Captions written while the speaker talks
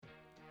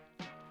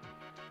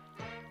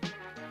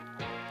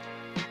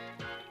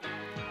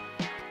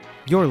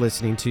You're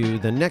listening to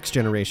the Next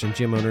Generation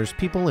Gym Owners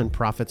People and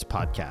Profits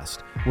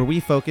podcast, where we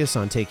focus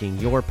on taking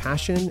your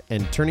passion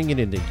and turning it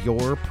into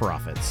your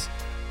profits.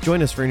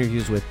 Join us for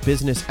interviews with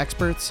business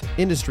experts,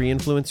 industry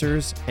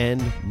influencers,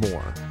 and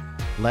more.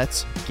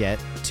 Let's get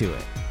to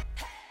it.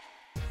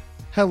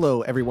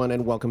 Hello, everyone,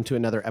 and welcome to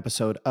another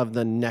episode of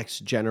the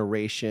Next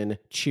Generation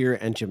Cheer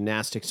and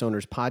Gymnastics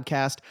Owners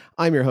podcast.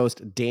 I'm your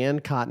host, Dan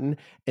Cotton,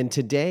 and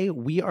today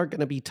we are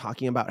going to be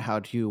talking about how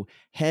to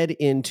head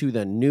into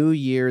the new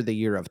year, the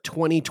year of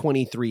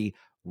 2023,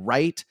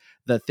 right?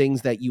 The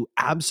things that you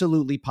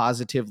absolutely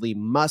positively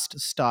must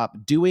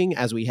stop doing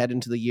as we head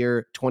into the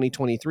year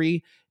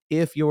 2023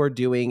 if you're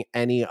doing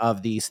any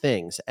of these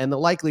things. And the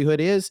likelihood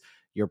is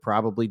you're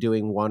probably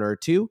doing one or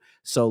two.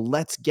 So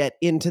let's get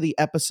into the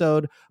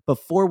episode.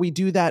 Before we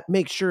do that,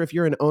 make sure if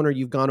you're an owner,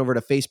 you've gone over to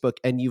Facebook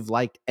and you've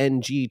liked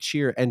NG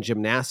Cheer and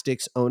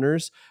Gymnastics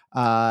Owners,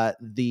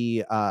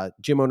 the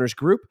Gym Owners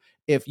group.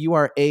 If you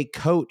are a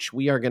coach,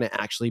 we are going to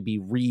actually be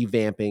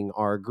revamping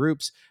our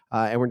groups,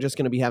 and we're just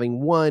going to be having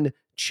one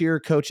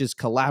cheer coaches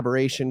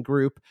collaboration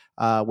group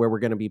where we're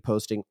going to be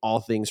posting all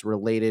things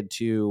related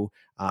to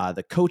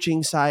the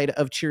coaching side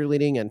of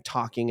cheerleading and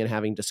talking and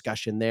having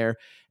discussion there.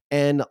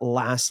 And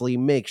lastly,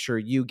 make sure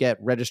you get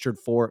registered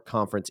for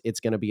conference. It's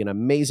going to be an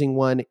amazing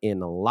one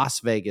in Las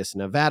Vegas,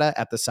 Nevada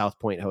at the South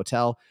Point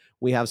Hotel.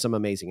 We have some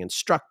amazing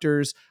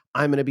instructors.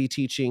 I'm going to be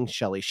teaching.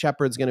 Shelly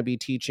Shepard's going to be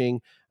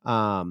teaching.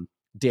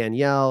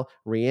 Danielle,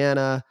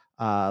 Rihanna,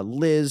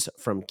 Liz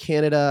from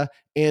Canada.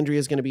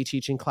 Andrea's going to be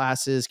teaching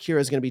classes.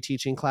 Kira's going to be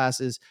teaching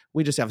classes.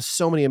 We just have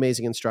so many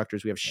amazing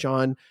instructors. We have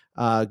Sean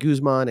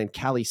Guzman and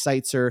Callie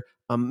Seitzer.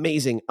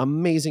 Amazing,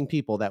 amazing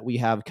people that we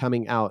have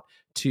coming out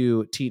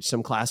to teach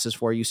some classes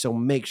for you. So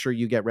make sure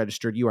you get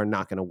registered. You are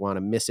not going to want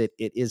to miss it.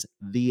 It is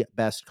the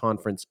best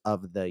conference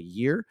of the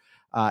year.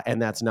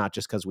 And that's not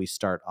just because we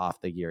start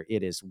off the year.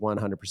 It is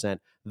 100%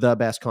 the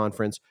best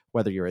conference,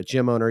 whether you're a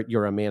gym owner,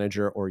 you're a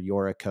manager, or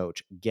you're a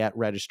coach. Get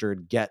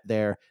registered, get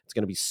there. It's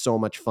going to be so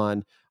much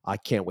fun. I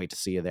can't wait to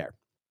see you there.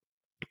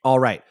 All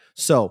right.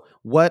 So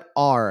what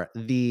are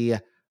the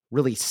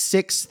really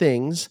 6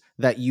 things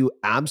that you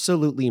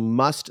absolutely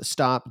must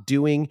stop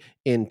doing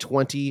in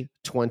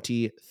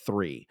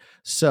 2023?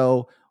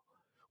 So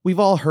we've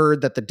all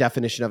heard that the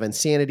definition of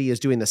insanity is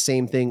doing the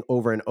same thing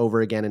over and over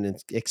again and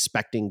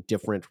expecting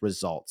different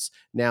results.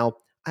 Now,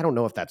 I don't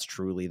know if that's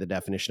truly the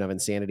definition of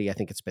insanity. I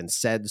think it's been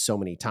said so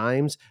many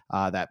times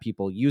that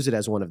people use it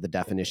as one of the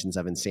definitions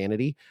of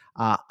insanity.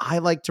 I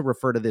like to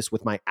refer to this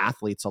with my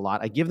athletes a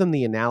lot. I give them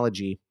the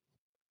analogy.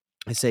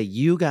 I say,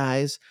 you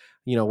guys,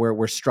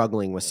 we're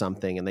struggling with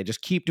something and they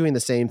just keep doing the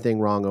same thing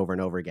wrong over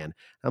and over again.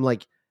 I'm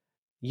like,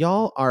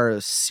 y'all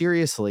are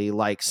seriously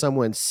like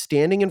someone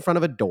standing in front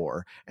of a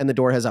door and the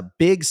door has a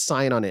big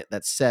sign on it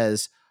that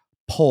says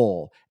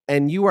pull,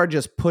 and you are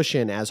just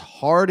pushing as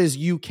hard as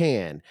you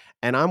can.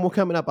 And I'm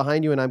coming up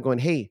behind you and I'm going,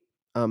 hey,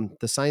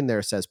 the sign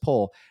there says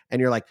pull.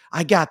 And you're like,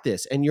 I got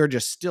this. And you're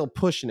just still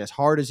pushing as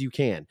hard as you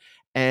can.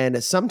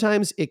 And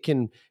sometimes it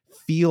can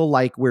feel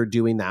like we're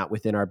doing that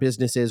within our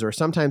businesses. Or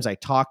sometimes I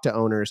talk to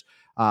owners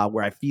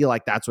where I feel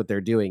like that's what they're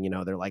doing.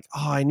 They're like,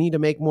 oh, I need to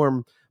make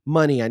more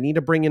money. I need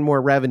to bring in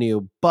more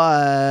revenue,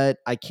 but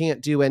I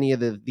can't do any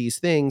of these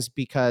things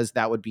because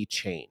that would be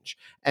change.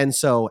 And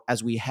so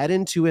as we head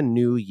into a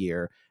new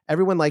year,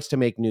 everyone likes to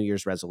make New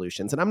Year's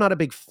resolutions. And I'm not a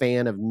big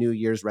fan of New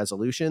Year's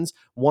resolutions.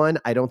 One,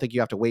 I don't think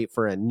you have to wait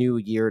for a new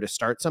year to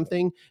start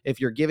something.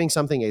 If you're giving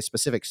something a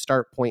specific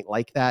start point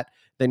like that,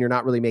 then you're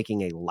not really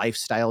making a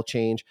lifestyle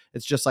change.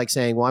 It's just like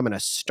saying, well, I'm going to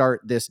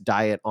start this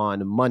diet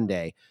on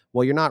Monday.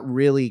 Well, you're not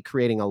really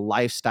creating a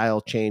lifestyle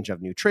change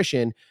of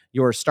nutrition.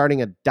 You're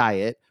starting a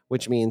diet,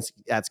 which means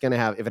that's going to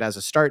have, if it has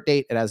a start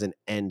date, it has an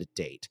end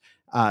date.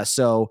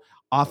 So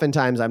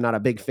oftentimes I'm not a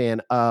big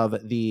fan of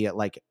the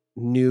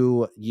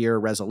New Year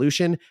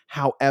resolution.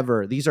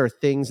 However, these are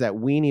things that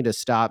we need to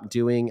stop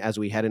doing as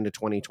we head into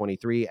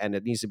 2023, and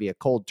it needs to be a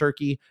cold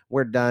turkey.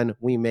 We're done.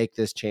 We make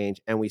this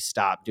change and we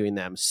stop doing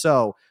them.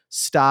 So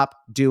stop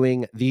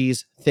doing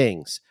these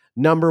things.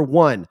 Number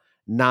 1,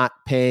 not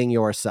paying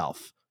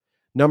yourself.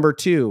 Number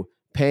 2,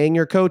 paying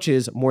your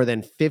coaches more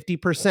than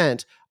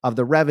 50% of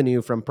the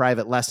revenue from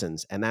private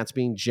lessons. And that's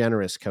being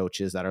generous,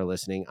 coaches that are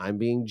listening. I'm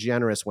being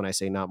generous when I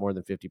say not more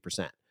than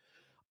 50%.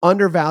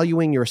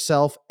 Undervaluing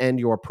yourself and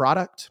your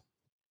product.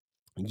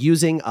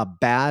 Using a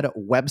bad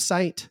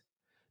website.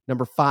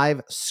 Number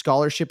 5,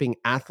 scholarshiping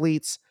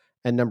athletes.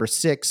 And number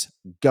 6,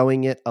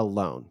 going it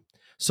alone.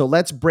 So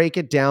let's break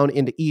it down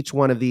into each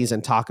one of these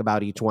and talk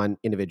about each one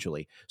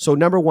individually. So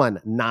number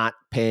 1, not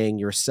paying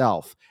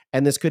yourself.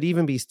 And this could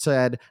even be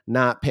said,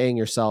 not paying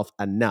yourself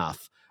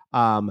enough,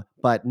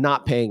 but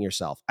not paying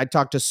yourself. I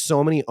talk to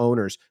so many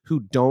owners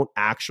who don't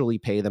actually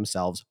pay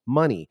themselves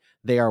money.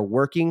 They are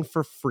working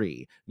for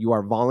free. You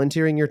are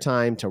volunteering your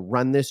time to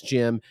run this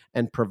gym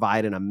and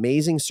provide an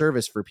amazing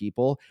service for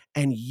people,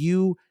 and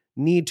you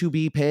need to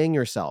be paying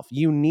yourself.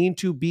 You need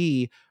to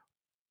be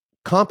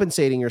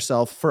compensating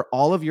yourself for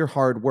all of your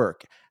hard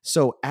work.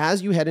 So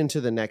as you head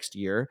into the next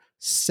year,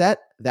 set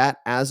that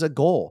as a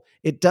goal.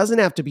 It doesn't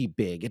have to be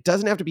big. It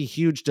doesn't have to be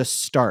huge to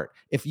start.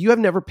 If you have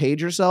never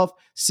paid yourself,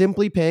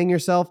 simply paying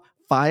yourself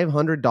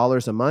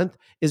 $500 a month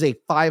is a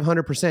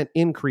 500%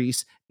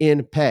 increase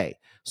in pay.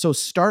 So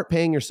start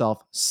paying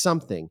yourself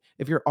something.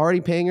 If you're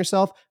already paying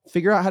yourself,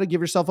 figure out how to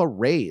give yourself a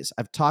raise.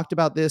 I've talked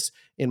about this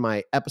in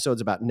my episodes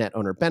about net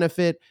owner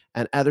benefit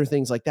and other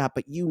things like that,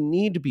 but you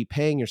need to be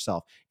paying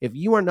yourself. If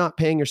you are not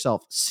paying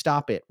yourself,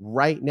 stop it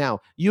right now.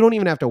 You don't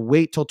even have to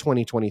wait till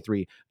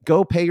 2023.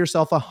 Go pay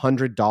yourself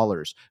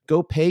 $100.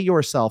 Go pay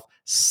yourself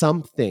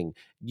something.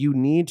 You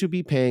need to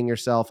be paying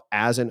yourself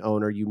as an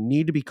owner. You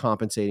need to be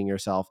compensating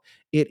yourself.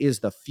 It is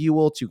the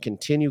fuel to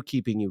continue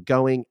keeping you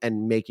going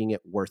and making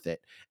it worth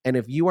it. And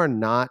if you are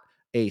not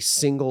a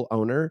single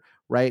owner,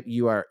 right,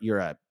 you're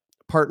a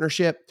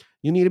partnership,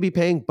 you need to be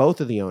paying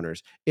both of the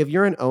owners. If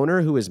you're an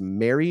owner who is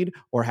married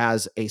or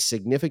has a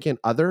significant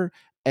other,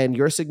 and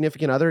your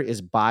significant other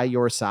is by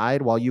your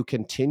side while you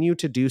continue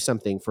to do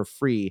something for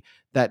free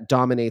that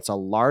dominates a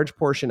large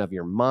portion of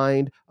your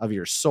mind, of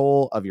your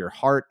soul, of your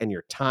heart, and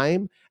your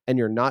time, and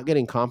you're not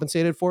getting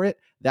compensated for it,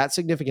 that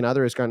significant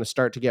other is going to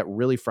start to get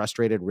really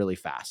frustrated really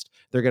fast.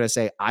 They're going to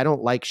say, I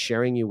don't like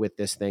sharing you with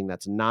this thing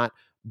that's not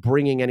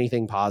bringing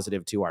anything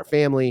positive to our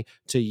family,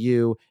 to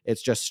you.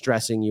 It's just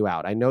stressing you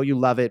out. I know you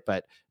love it,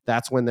 but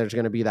that's when there's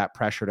going to be that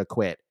pressure to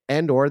quit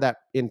and or that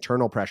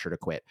internal pressure to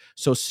quit.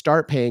 So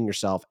start paying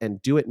yourself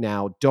and do it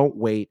now. Don't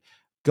wait.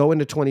 Go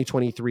into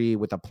 2023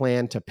 with a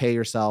plan to pay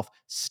yourself.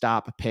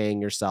 Stop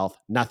paying yourself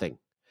nothing.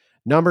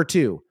 Number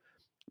 2,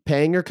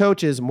 paying your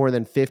coaches more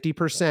than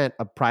 50%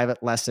 of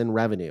private lesson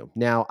revenue.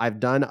 Now, I've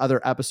done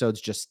other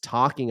episodes just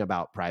talking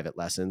about private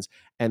lessons,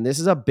 and this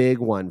is a big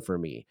one for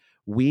me.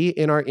 We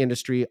in our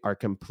industry are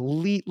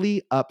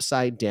completely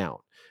upside down.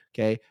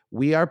 Okay.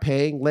 We are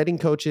letting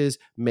coaches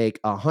make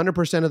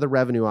 100% of the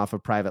revenue off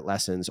of private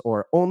lessons,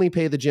 or only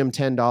pay the gym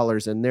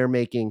 $10 and they're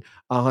making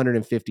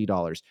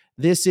 $150.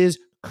 This is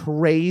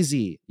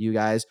crazy, you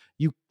guys.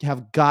 You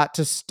have got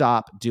to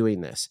stop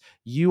doing this.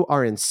 You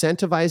are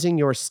incentivizing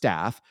your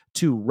staff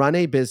to run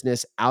a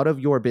business out of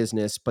your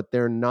business, but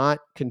they're not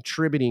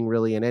contributing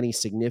really in any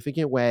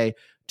significant way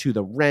to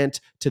the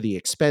rent, to the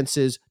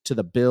expenses, to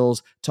the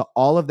bills, to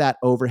all of that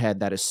overhead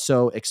that is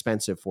so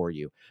expensive for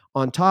you.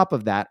 On top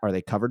of that, are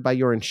they covered by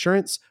your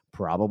insurance?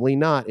 Probably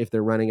not if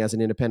they're running as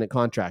an independent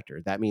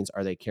contractor. That means,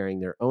 are they carrying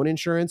their own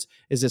insurance?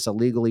 Is this a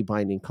legally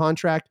binding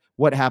contract?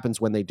 What happens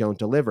when they don't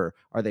deliver?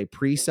 Are they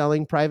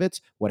pre-selling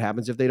privates? What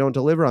happens if they don't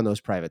deliver on those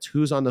privates?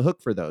 Who's on the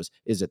hook for those?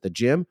 Is it the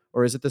gym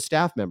or is it the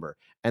staff member?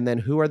 And then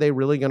who are they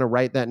really going to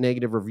write that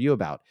negative review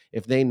about?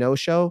 If they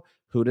no-show,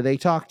 who do they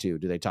talk to?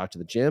 Do they talk to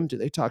the gym? Do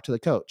they talk to the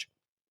coach?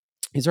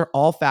 These are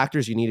all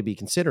factors you need to be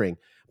considering.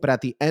 But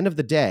at the end of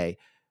the day,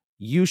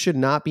 you should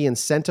not be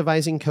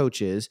incentivizing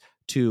coaches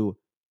to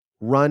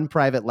run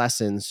private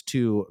lessons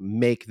to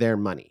make their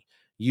money.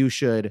 You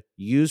should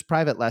use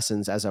private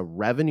lessons as a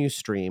revenue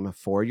stream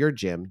for your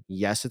gym.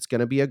 Yes, it's going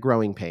to be a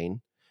growing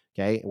pain.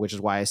 Okay. Which is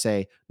why I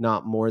say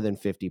not more than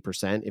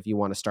 50%. If you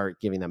want to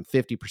start giving them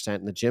 50%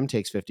 and the gym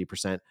takes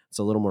 50%, it's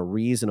a little more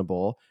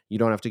reasonable. You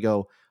don't have to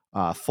go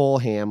full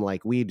ham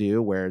like we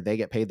do, where they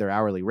get paid their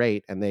hourly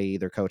rate and they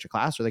either coach a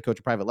class or they coach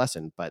a private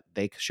lesson, but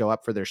they show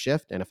up for their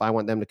shift. And if I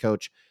want them to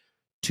coach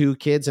 2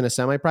 kids in a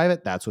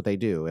semi-private, that's what they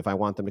do. If I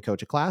want them to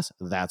coach a class,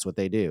 that's what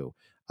they do.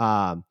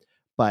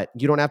 But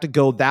you don't have to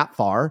go that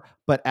far,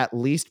 but at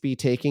least be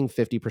taking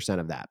 50%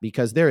 of that,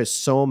 because there is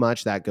so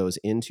much that goes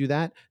into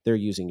that. They're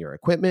using your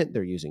equipment,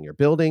 they're using your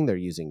building, they're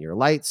using your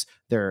lights,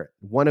 they're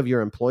one of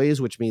your employees,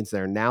 which means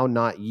they're now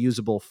not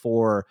usable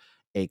for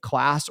a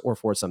class or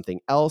for something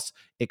else.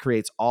 It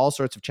creates all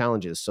sorts of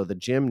challenges. So the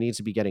gym needs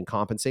to be getting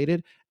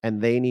compensated,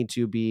 and they need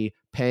to be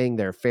paying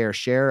their fair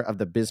share of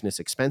the business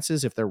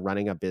expenses if they're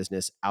running a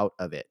business out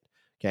of it.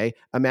 Okay.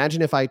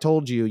 Imagine if I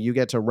told you you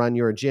get to run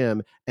your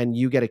gym and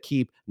you get to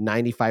keep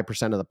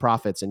 95% of the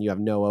profits and you have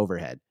no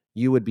overhead.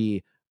 You would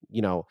be,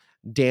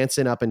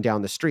 dancing up and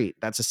down the street.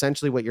 That's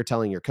essentially what you're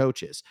telling your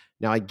coaches.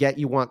 Now, I get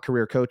you want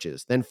career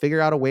coaches. Then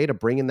figure out a way to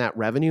bring in that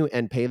revenue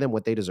and pay them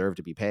what they deserve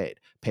to be paid.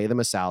 Pay them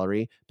a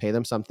salary, pay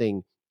them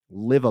something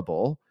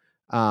livable,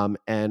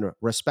 and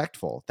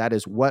respectful. That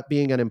is what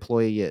being an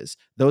employee is.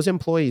 Those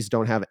employees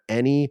don't have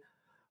any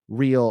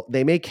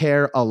they may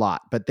care a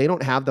lot, but they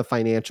don't have the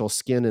financial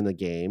skin in the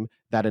game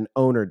that an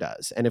owner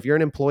does. And if you're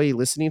an employee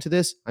listening to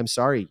this, I'm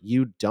sorry,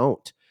 you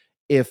don't.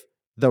 If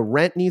the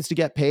rent needs to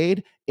get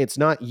paid, it's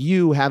not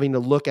you having to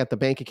look at the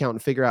bank account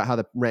and figure out how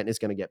the rent is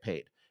going to get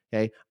paid.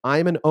 Okay.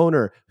 I'm an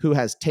owner who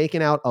has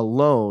taken out a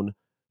loan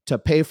to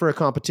pay for a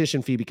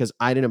competition fee because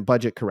I didn't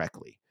budget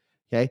correctly.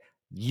 Okay.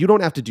 You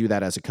don't have to do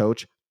that as a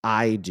coach.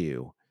 I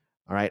do.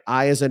 All right.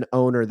 I, as an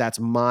owner, that's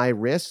my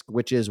risk,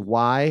 which is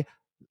why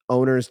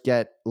owners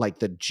get, like,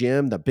 the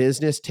gym, the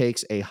business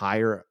takes a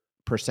higher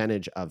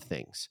percentage of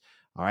things.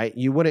 All right.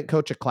 You wouldn't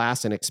coach a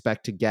class and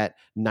expect to get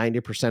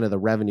 90% of the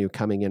revenue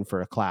coming in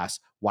for a class.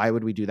 Why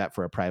would we do that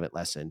for a private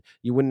lesson?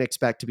 You wouldn't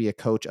expect to be a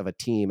coach of a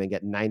team and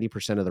get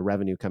 90% of the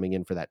revenue coming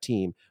in for that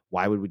team.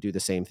 Why would we do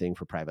the same thing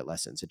for private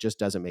lessons? It just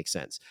doesn't make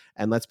sense.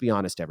 And let's be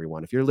honest,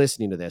 everyone, if you're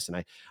listening to this,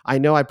 and I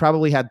know I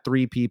probably had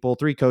three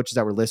coaches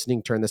that were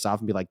listening, turn this off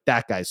and be like,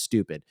 that guy's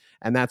stupid.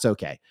 And that's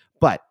okay.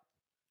 But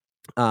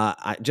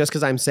just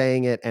because I'm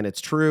saying it and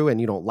it's true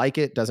and you don't like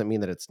it doesn't mean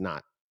that it's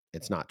not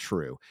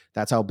true.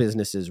 That's how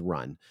businesses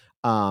run.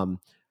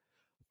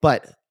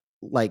 But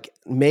like,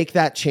 make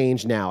that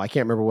change now. I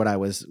can't remember what I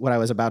was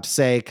about to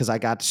say because I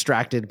got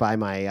distracted by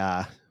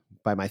my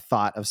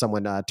thought of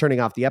someone turning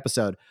off the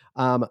episode.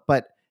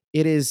 But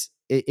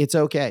it's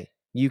okay.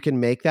 You can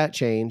make that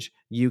change.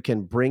 You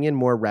can bring in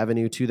more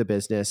revenue to the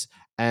business,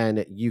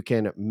 and you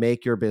can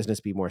make your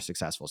business be more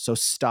successful. So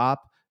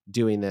stop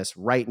doing this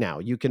right now.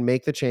 You can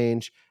make the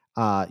change.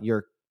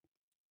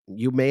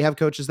 You may have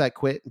coaches that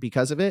quit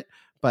because of it,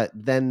 but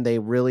then they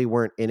really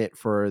weren't in it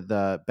for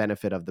the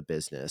benefit of the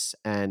business.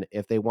 And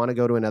if they want to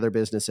go to another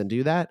business and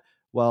do that,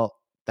 well,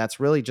 that's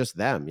really just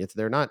them.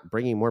 They're not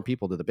bringing more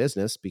people to the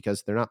business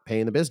because they're not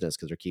paying the business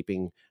because they're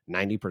keeping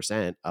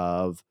 90%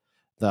 of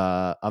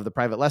the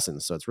private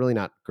lessons. So it's really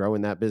not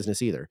growing that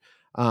business either.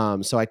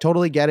 So I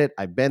totally get it.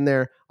 I've been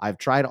there. I've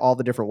tried all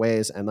the different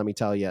ways. And let me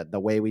tell you, the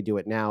way we do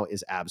it now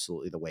is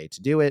absolutely the way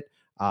to do it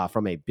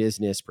from a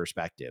business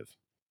perspective.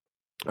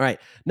 All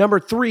right. Number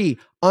 3,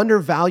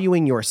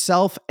 undervaluing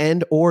yourself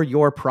and or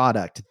your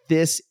product.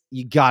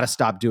 You got to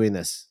stop doing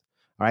this.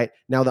 All right.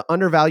 Now, the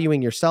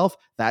undervaluing yourself,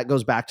 that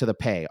goes back to the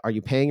pay. Are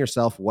you paying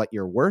yourself what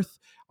you're worth?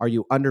 Are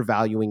you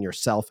undervaluing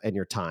yourself and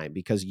your time?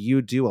 Because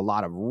you do a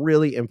lot of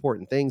really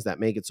important things that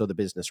make it so the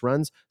business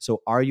runs.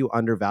 So are you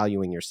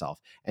undervaluing yourself?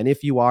 And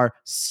if you are,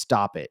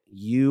 stop it.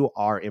 You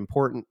are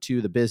important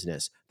to the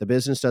business. The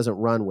business doesn't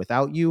run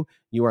without you.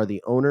 You are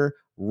the owner.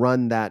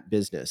 Run that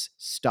business.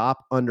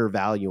 Stop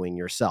undervaluing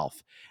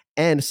yourself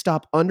and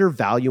stop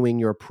undervaluing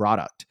your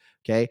product.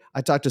 Okay.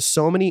 I talked to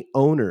so many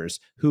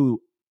owners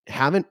who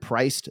haven't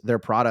priced their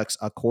products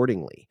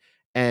accordingly.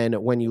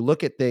 And when you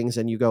look at things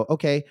and you go,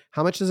 okay,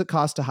 how much does it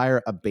cost to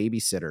hire a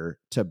babysitter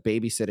to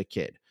babysit a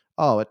kid?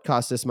 Oh, it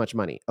costs this much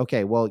money.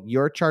 Okay, well,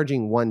 you're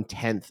charging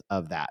 1/10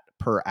 of that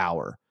per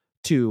hour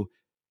to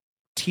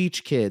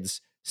teach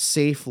kids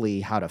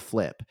safely how to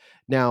flip.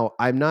 Now,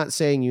 I'm not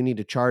saying you need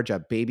to charge a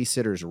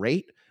babysitter's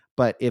rate,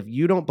 but if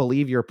you don't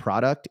believe your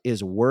product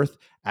is worth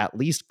at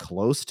least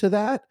close to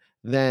that,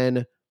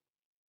 then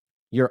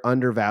you're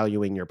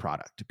undervaluing your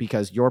product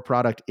because your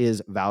product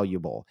is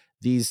valuable.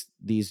 These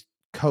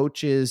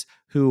coaches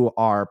who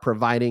are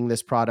providing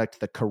this product,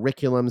 the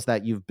curriculums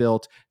that you've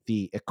built,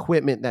 the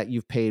equipment that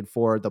you've paid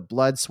for, the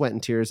blood, sweat,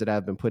 and tears that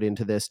have been put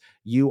into this,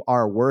 you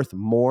are worth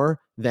more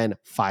than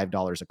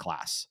 $5 a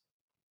class.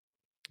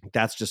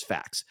 That's just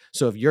facts.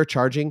 So if you're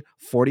charging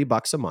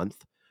 $40 a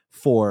month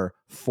for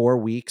 4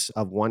 weeks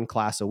of one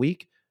class a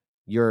week,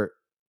 you're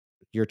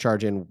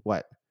charging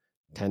what?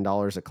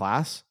 $10 a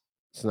class?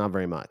 It's not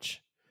very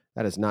much.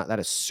 That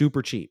is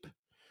super cheap.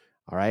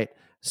 All right.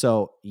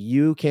 So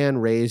you can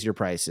raise your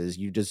prices.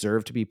 You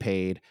deserve to be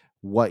paid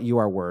what you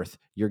are worth.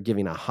 You're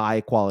giving a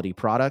high quality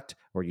product,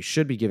 or you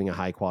should be giving a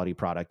high quality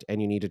product,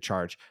 and you need to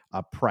charge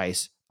a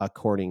price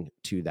according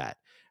to that.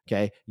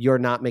 Okay. You're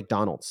not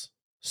McDonald's.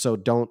 So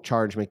don't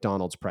charge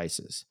McDonald's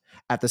prices.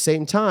 At the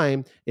same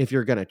time, if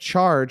you're going to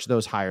charge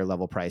those higher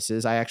level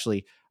prices, I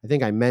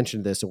think I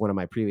mentioned this in one of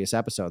my previous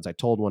episodes. I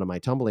told one of my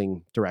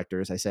tumbling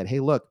directors, I said, hey,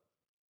 look,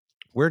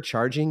 we're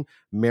charging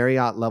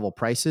Marriott level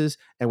prices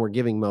and we're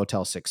giving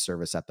Motel 6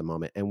 service at the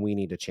moment, and we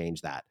need to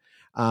change that.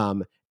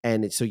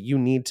 And so you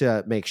need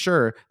to make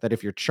sure that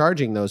if you're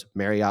charging those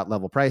Marriott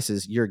level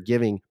prices, you're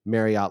giving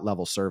Marriott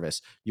level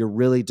service. You're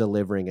really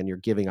delivering and you're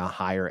giving a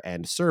higher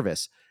end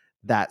service.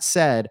 That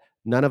said,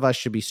 none of us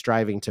should be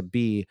striving to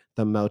be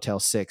the Motel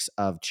 6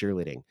 of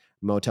cheerleading,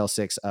 Motel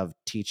 6 of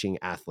teaching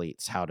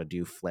athletes how to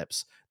do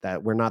flips,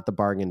 that we're not the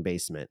bargain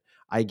basement.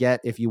 I get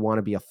if you want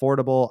to be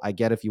affordable. I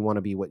get if you want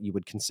to be what you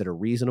would consider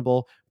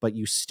reasonable, but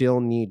you still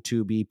need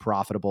to be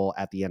profitable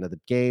at the end of the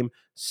game.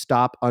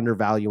 Stop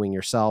undervaluing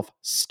yourself.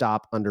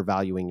 Stop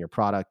undervaluing your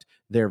product.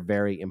 They're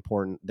very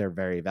important. They're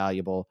very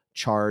valuable.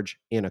 Charge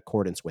in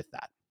accordance with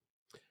that.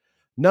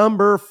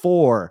 Number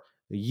 4,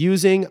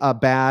 using a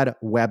bad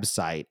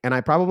website. And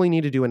I probably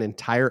need to do an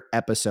entire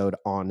episode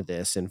on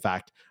this. In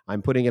fact,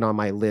 I'm putting it on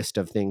my list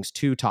of things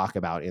to talk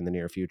about in the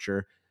near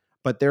future.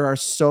 But there are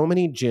so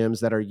many gyms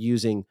that are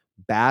using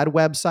bad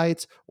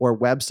websites or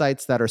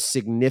websites that are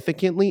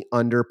significantly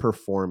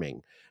underperforming.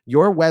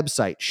 Your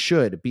website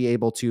should be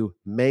able to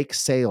make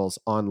sales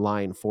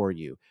online for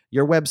you.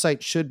 Your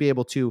website should be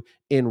able to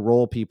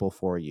enroll people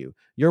for you.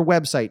 Your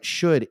website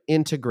should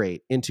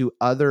integrate into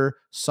other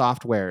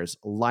softwares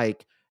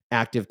like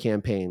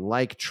ActiveCampaign,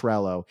 like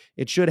Trello.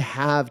 It should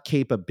have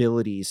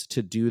capabilities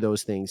to do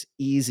those things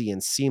easy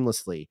and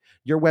seamlessly.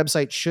 Your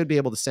website should be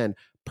able to send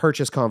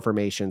purchase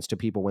confirmations to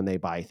people when they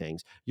buy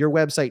things. Your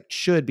website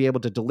should be able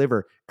to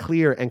deliver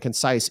clear and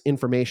concise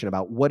information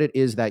about what it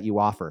is that you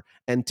offer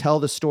and tell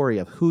the story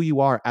of who you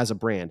are as a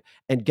brand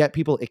and get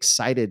people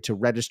excited to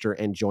register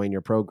and join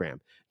your program.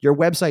 Your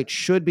website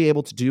should be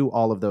able to do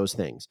all of those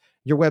things.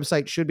 Your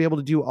website should be able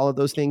to do all of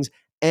those things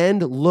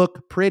and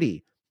look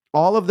pretty.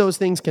 All of those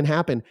things can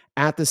happen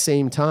at the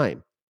same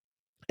time.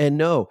 And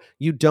no,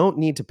 you don't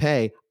need to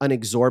pay an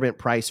exorbitant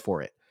price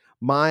for it.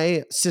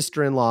 My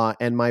sister-in-law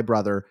and my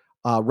brother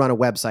run a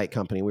website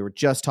company. We were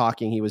just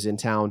talking. He was in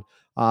town,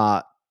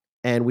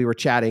 and we were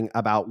chatting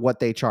about what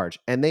they charge.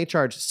 And they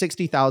charge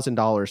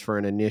 $60,000 for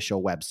an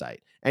initial website.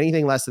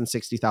 Anything less than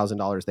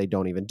 $60,000, they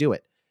don't even do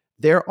it.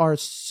 There are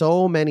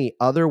so many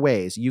other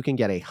ways you can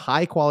get a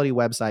high-quality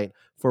website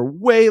for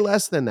way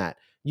less than that.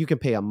 You can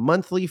pay a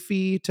monthly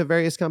fee to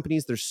various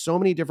companies. There's so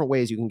many different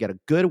ways you can get a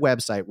good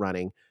website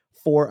running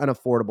for an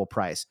affordable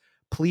price.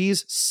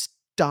 Please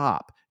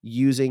stop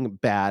using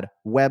bad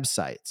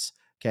websites.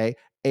 Okay.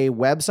 A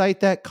website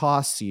that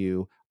costs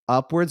you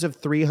upwards of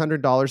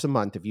 $300 a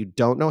month, if you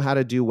don't know how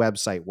to do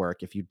website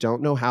work, if you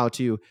don't know how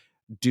to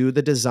do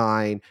the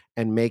design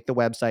and make the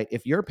website,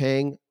 if you're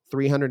paying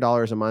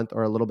 $300 a month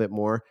or a little bit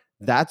more,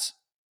 that's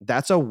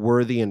a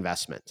worthy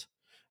investment.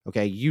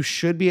 Okay. You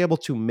should be able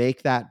to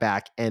make that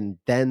back and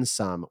then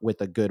some with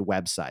a good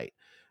website.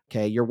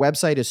 Okay. Your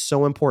website is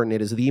so important.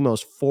 It is the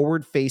most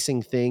forward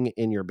facing thing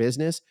in your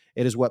business.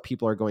 It is what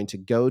people are going to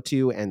go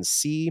to and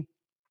see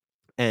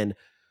and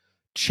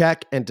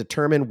check and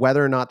determine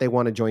whether or not they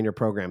want to join your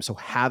program. So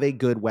have a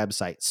good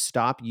website.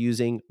 Stop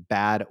using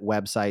bad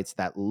websites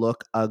that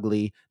look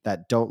ugly,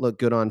 that don't look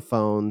good on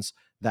phones,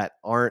 that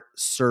aren't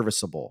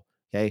serviceable.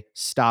 Okay.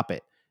 Stop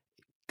it.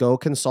 Go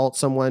consult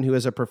someone who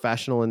is a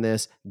professional in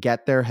this,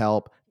 get their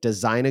help,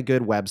 design a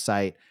good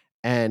website.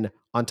 And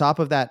on top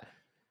of that,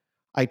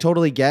 I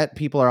totally get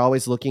people are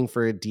always looking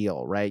for a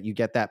deal, right? You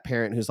get that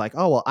parent who's like,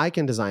 oh, well, I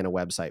can design a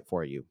website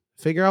for you.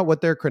 Figure out what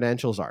their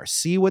credentials are,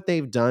 see what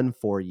they've done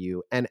for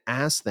you, and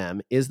ask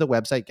them, is the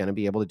website going to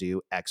be able to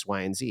do X,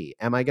 Y, and Z?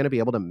 Am I going to be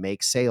able to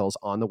make sales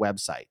on the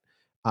website?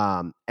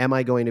 Am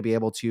I going to be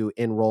able to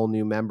enroll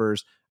new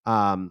members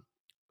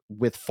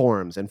with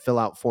forms and fill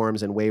out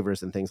forms and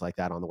waivers and things like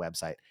that on the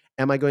website?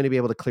 Am I going to be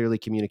able to clearly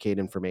communicate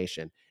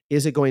information?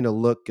 Is it going to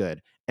look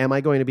good? Am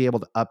I going to be able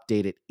to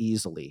update it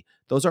easily?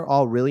 Those are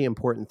all really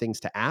important things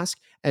to ask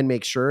and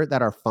make sure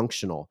that are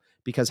functional,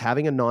 because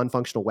having a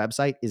non-functional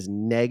website is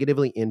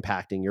negatively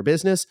impacting your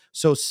business.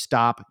 So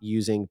stop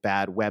using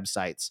bad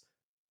websites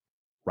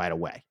right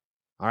away.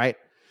 All right.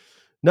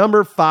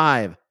 Number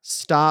 5,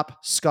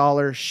 stop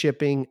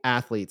scholarshipping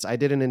athletes. I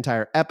did an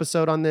entire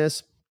episode on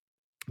this.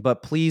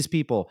 But please,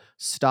 people,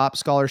 stop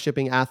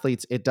scholarshipping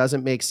athletes. It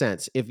doesn't make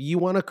sense. If you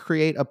want to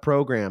create a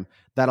program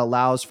that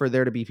allows for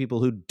there to be people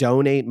who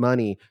donate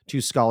money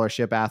to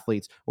scholarship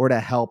athletes or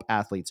to help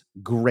athletes,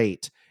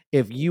 great.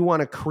 If you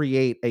want to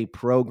create a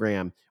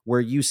program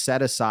where you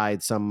set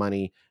aside some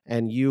money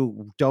and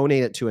you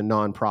donate it to a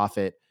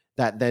nonprofit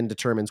that then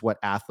determines what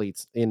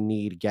athletes in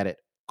need get it,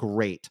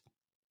 great.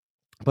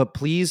 But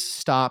please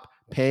stop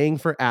paying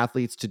for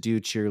athletes to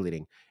do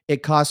cheerleading.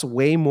 It costs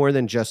way more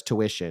than just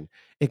tuition.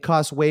 It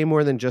costs way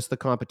more than just the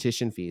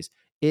competition fees.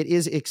 It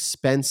is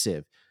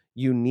expensive.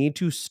 You need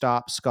to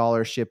stop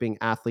scholarshipping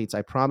athletes.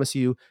 I promise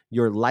you,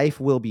 your life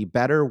will be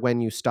better when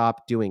you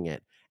stop doing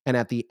it. And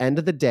at the end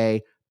of the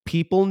day,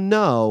 people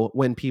know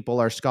when people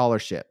are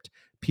scholarshiped.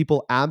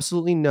 People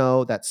absolutely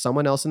know that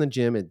someone else in the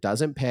gym, it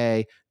doesn't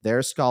pay,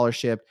 their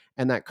scholarship,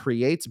 and that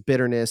creates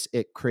bitterness.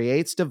 It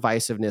creates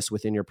divisiveness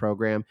within your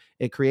program.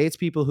 It creates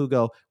people who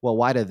go, well,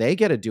 why do they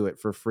get to do it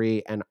for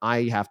free and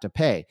I have to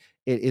pay?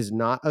 It is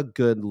not a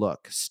good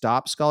look.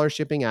 Stop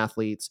scholarshipping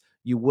athletes.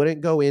 You wouldn't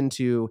go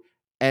into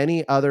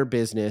any other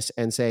business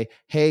and say,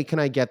 hey, can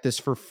I get this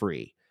for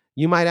free?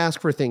 You might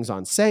ask for things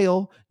on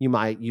sale. You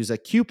might use a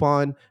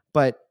coupon,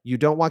 but you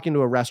don't walk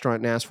into a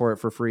restaurant and ask for it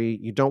for free.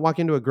 You don't walk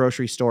into a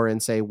grocery store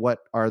and say, what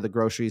are the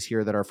groceries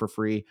here that are for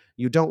free?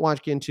 You don't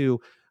walk into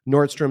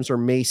Nordstrom's or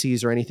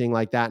Macy's or anything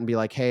like that and be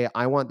like, hey,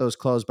 I want those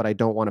clothes, but I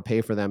don't want to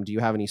pay for them. Do you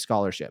have any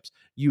scholarships?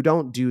 You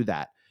don't do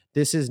that.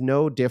 This is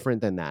no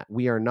different than that.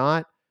 We are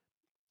not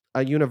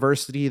a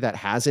university that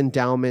has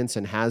endowments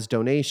and has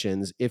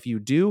donations. If you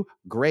do,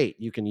 great.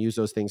 You can use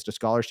those things to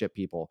scholarship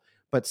people,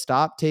 but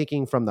stop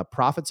taking from the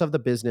profits of the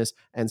business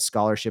and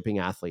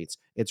scholarshiping athletes.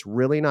 It's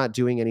really not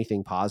doing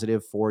anything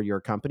positive for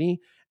your company.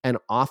 And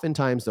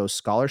oftentimes those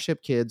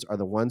scholarship kids are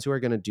the ones who are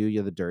going to do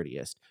you the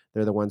dirtiest.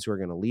 They're the ones who are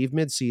going to leave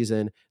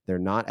mid-season. They're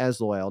not as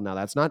loyal. Now,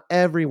 that's not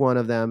every one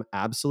of them.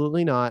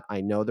 Absolutely not.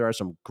 I know there are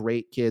some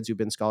great kids who've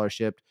been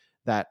scholarshiped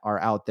that are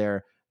out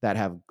there that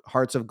have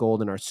hearts of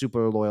gold and are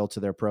super loyal to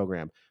their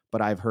program.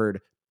 But I've heard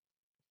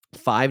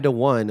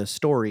 5-to-1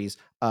 stories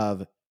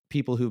of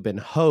people who've been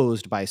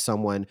hosed by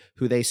someone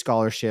who they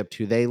scholarshiped,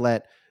 who they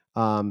let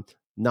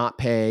not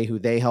pay, who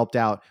they helped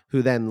out,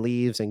 who then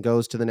leaves and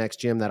goes to the next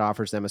gym that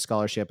offers them a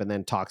scholarship and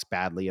then talks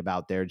badly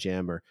about their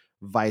gym or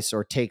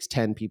takes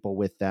 10 people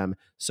with them.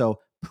 So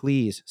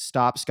please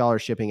stop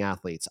scholarshiping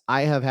athletes.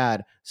 I have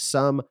had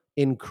some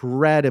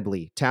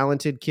incredibly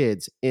talented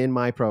kids in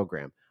my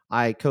program.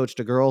 I coached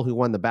a girl who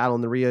won the Battle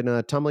in the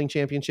Rio tumbling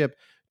championship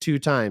 2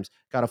 times,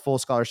 got a full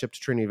scholarship to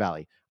Trinity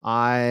Valley.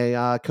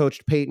 I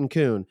coached Peyton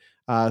Kuhn,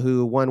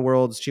 who won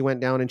Worlds. She went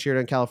down and cheered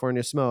on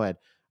California SMOED.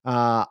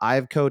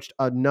 I've coached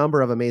a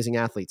number of amazing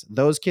athletes.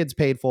 Those kids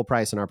paid full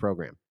price in our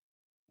program.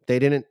 They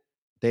didn't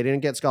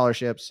get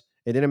scholarships.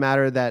 It didn't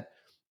matter that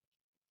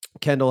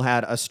Kendall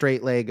had a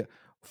straight leg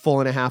full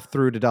and a half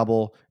through to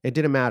double. It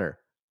didn't matter.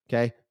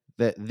 Okay.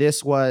 That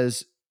this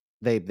was,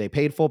 they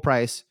paid full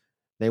price.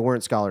 They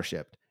weren't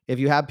scholarshiped. If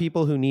you have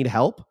people who need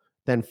help,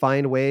 then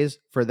find ways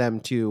for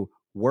them to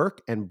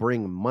work and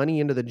bring money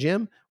into the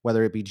gym,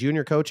 whether it be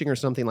junior coaching or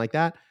something like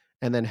that,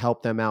 and then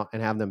help them out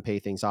and have them pay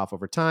things off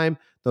over time.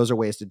 Those are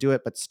ways to do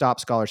it, but stop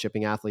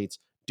scholarshiping athletes.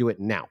 Do it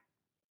now.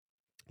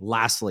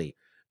 Lastly,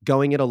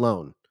 going it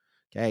alone.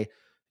 Okay.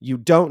 You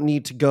don't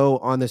need to go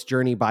on this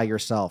journey by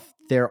yourself.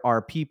 There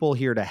are people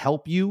here to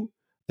help you.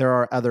 There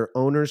are other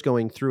owners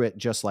going through it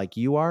just like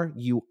you are.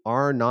 You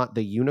are not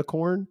the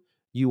unicorn.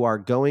 You are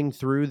going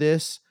through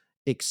this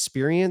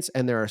experience,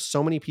 and there are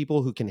so many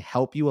people who can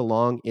help you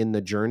along in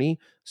the journey.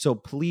 So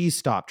please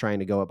stop trying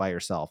to go it by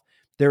yourself.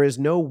 There is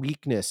no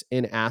weakness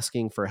in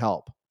asking for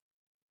help.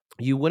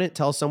 You wouldn't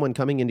tell someone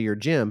coming into your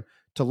gym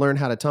to learn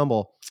how to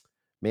tumble,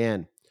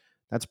 man,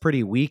 that's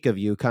pretty weak of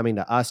you coming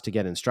to us to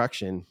get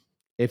instruction.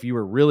 If you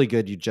were really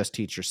good, you'd just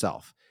teach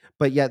yourself.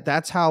 But yet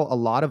that's how a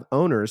lot of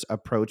owners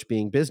approach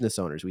being business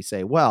owners. We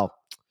say, well,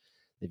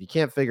 if you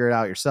can't figure it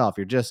out yourself,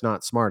 you're just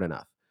not smart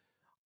enough.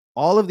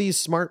 All of these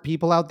smart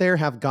people out there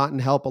have gotten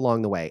help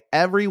along the way.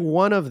 Every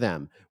one of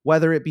them,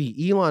 whether it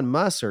be Elon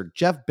Musk or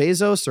Jeff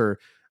Bezos or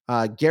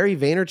Gary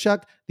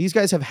Vaynerchuk, these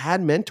guys have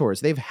had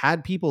mentors. They've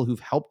had people who've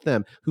helped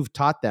them, who've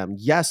taught them.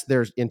 Yes,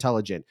 they're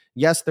intelligent.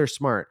 Yes, they're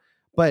smart.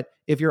 But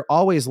if you're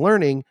always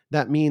learning,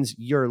 that means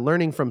you're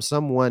learning from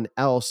someone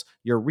else.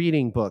 You're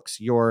reading books.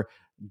 You're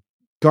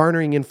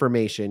garnering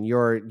information.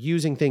 You're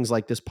using things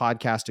like this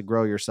podcast to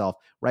grow yourself,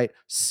 right?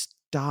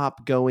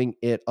 Stop going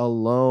it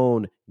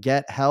alone.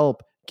 Get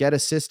help. Get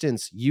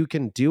assistance. You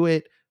can do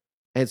it.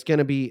 And it's going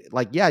to be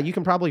like, yeah, you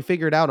can probably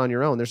figure it out on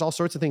your own. There's all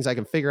sorts of things I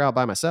can figure out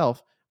by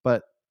myself,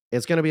 but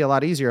it's going to be a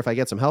lot easier if I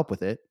get some help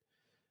with it.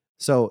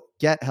 So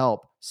get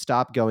help.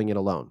 Stop going it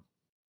alone.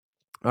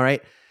 All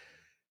right.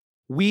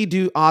 We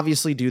do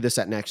obviously do this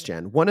at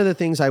NextGen. One of the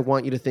things I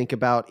want you to think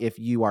about, if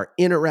you are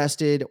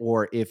interested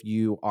or if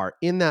you are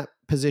in that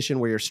position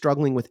where you're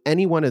struggling with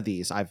any one of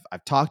these, I've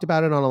talked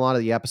about it on a lot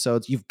of the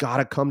episodes. You've got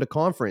to come to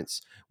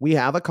conference. We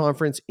have a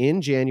conference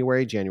in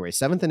January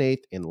 7th and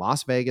 8th in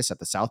Las Vegas at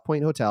the South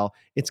Point Hotel.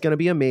 It's going to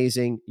be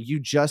amazing. You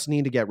just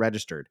need to get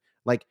registered.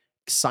 Like,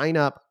 sign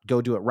up,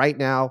 go do it right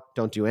now.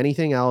 Don't do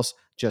anything else.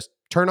 Just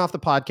turn off the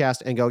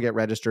podcast and go get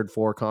registered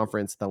for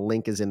conference. The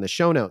link is in the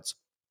show notes.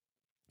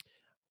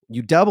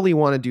 You doubly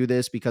want to do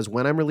this because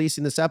when I'm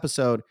releasing this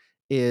episode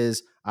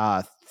is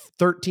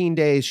 13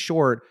 days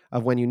short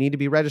of when you need to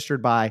be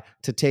registered by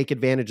to take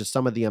advantage of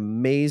some of the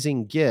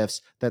amazing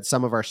gifts that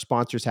some of our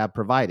sponsors have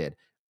provided.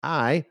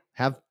 I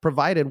have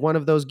provided one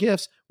of those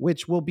gifts,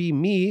 which will be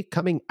me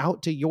coming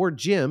out to your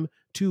gym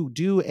to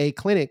do a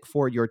clinic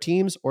for your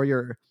teams or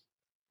your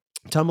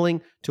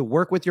tumbling to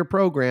work with your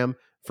program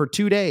for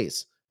 2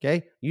 days.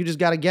 Okay. You just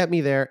got to get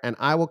me there and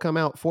I will come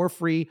out for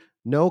free.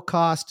 No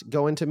cost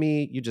going to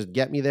me. You just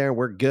get me there and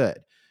we're good.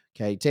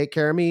 Okay. Take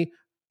care of me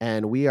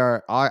and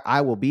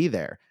I will be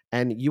there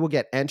and you will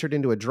get entered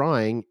into a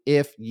drawing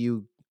if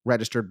you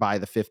registered by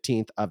the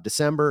 15th of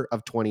December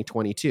of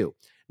 2022.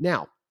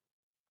 Now,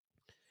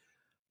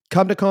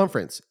 come to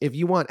conference. If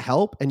you want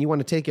help and you want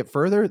to take it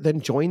further, then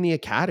join the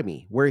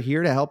academy. We're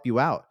here to help you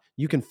out.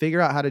 You can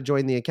figure out how to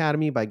join the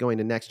academy by going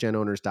to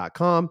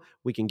nextgenowners.com.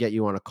 We can get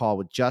you on a call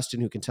with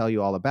Justin, who can tell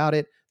you all about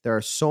it. There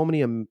are so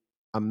many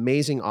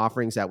amazing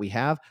offerings that we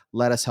have.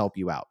 Let us help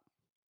you out.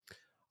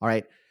 All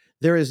right.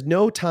 There is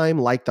no time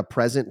like the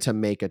present to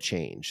make a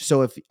change.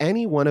 So if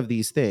any one of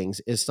these things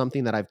is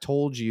something that I've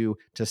told you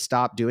to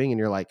stop doing and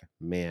you're like,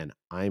 man,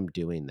 I'm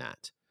doing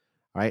that.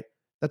 All right.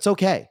 That's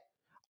okay.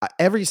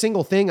 Every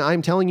single thing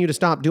I'm telling you to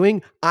stop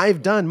doing,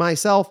 I've done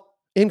myself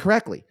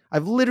incorrectly.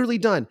 I've literally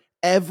done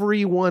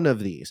every one of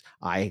these.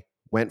 I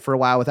went for a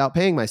while without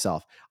paying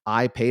myself.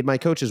 I paid my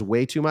coaches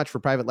way too much for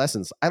private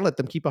lessons. I let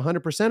them keep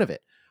 100% of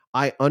it.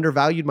 I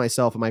undervalued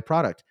myself and my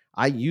product.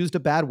 I used a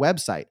bad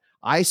website.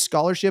 I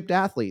scholarshiped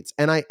athletes,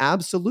 and I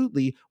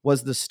absolutely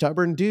was the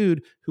stubborn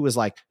dude who was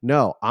like,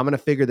 no, I'm going to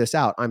figure this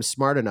out. I'm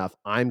smart enough.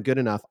 I'm good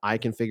enough. I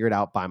can figure it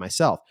out by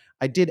myself.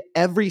 I did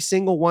every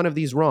single one of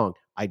these wrong.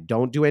 I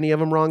don't do any of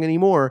them wrong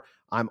anymore.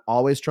 I'm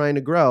always trying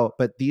to grow,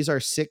 but these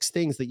are 6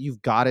 things that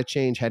you've got to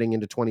change heading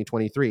into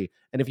 2023.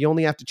 And if you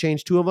only have to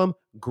change 2 of them,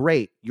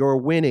 great. You're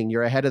winning.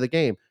 You're ahead of the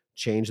game.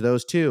 Change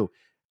those 2.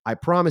 I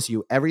promise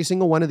you, every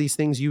single one of these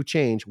things you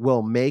change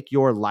will make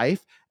your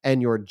life and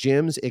your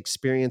gym's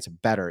experience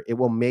better. It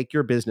will make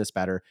your business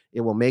better.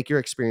 It will make your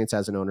experience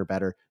as an owner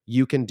better.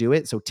 You can do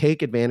it. So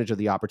take advantage of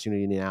the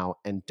opportunity now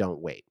and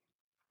don't wait.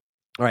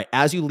 All right.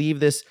 As you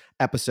leave this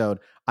episode,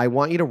 I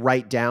want you to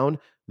write down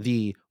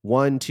the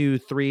 1, 2,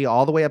 3,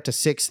 all the way up to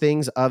 6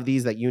 things of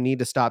these that you need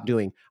to stop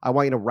doing. I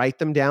want you to write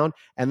them down,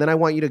 and then I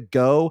want you to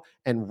go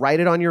and write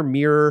it on your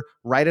mirror,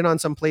 write it on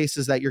some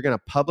places that you're going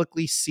to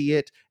publicly see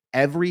it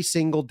every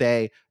single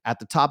day. At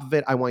the top of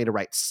it, I want you to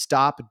write,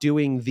 stop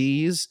doing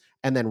these,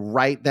 and then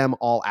write them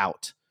all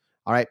out.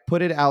 All right,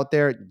 put it out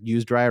there,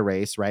 use dry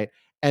erase, right?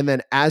 And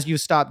then as you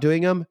stop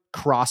doing them,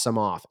 cross them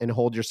off and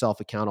hold yourself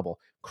accountable.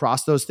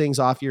 Cross those things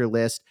off your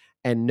list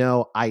and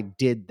know I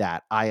did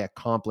that. I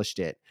accomplished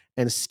it,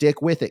 and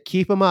stick with it.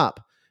 Keep them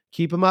up.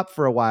 Keep them up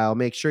for a while.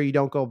 Make sure you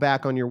don't go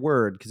back on your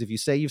word, because if you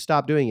say you've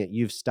stopped doing it,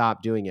 you've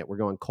stopped doing it. We're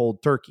going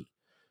cold turkey.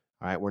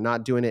 All right, we're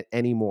not doing it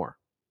anymore.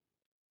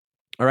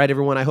 All right,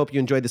 everyone, I hope you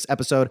enjoyed this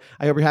episode.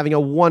 I hope you're having a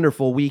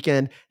wonderful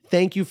weekend.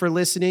 Thank you for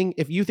listening.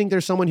 If you think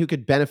there's someone who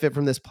could benefit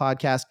from this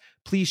podcast,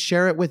 please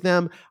share it with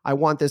them. I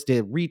want this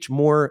to reach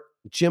more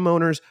gym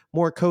owners,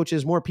 more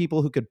coaches, more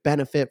people who could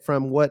benefit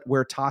from what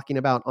we're talking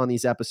about on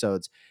these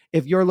episodes.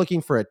 If you're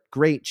looking for a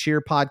great cheer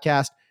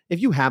podcast,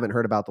 if you haven't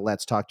heard about the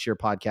Let's Talk Cheer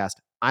podcast,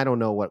 I don't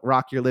know what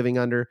rock you're living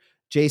under.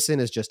 Jason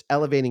is just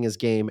elevating his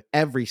game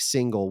every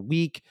single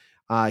week.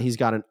 He's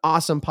got an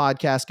awesome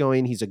podcast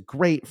going. He's a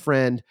great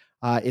friend.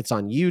 It's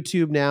on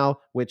YouTube now,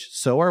 which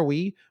so are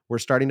we. We're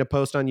starting to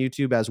post on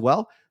YouTube as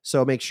well.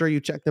 So make sure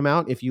you check them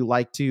out if you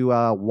like to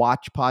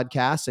watch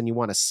podcasts and you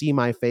want to see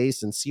my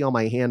face and see all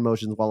my hand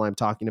motions while I'm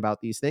talking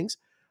about these things.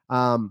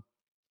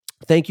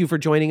 Thank you for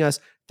joining us.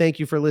 Thank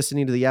you for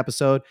listening to the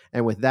episode.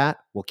 And with that,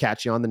 we'll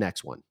catch you on the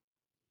next one.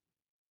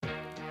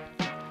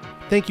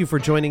 Thank you for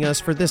joining us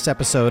for this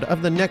episode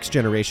of the Next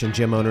Generation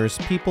Gym Owners,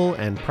 People,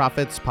 and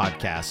Profits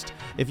podcast.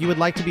 If you would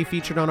like to be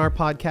featured on our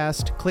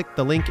podcast, click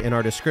the link in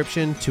our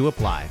description to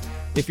apply.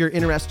 If you're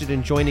interested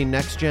in joining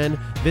NextGen,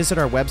 visit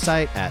our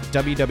website at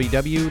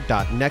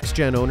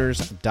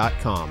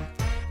www.nextgenowners.com.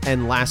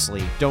 And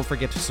lastly, don't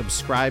forget to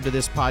subscribe to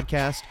this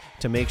podcast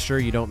to make sure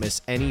you don't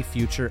miss any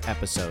future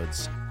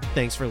episodes.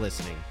 Thanks for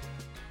listening.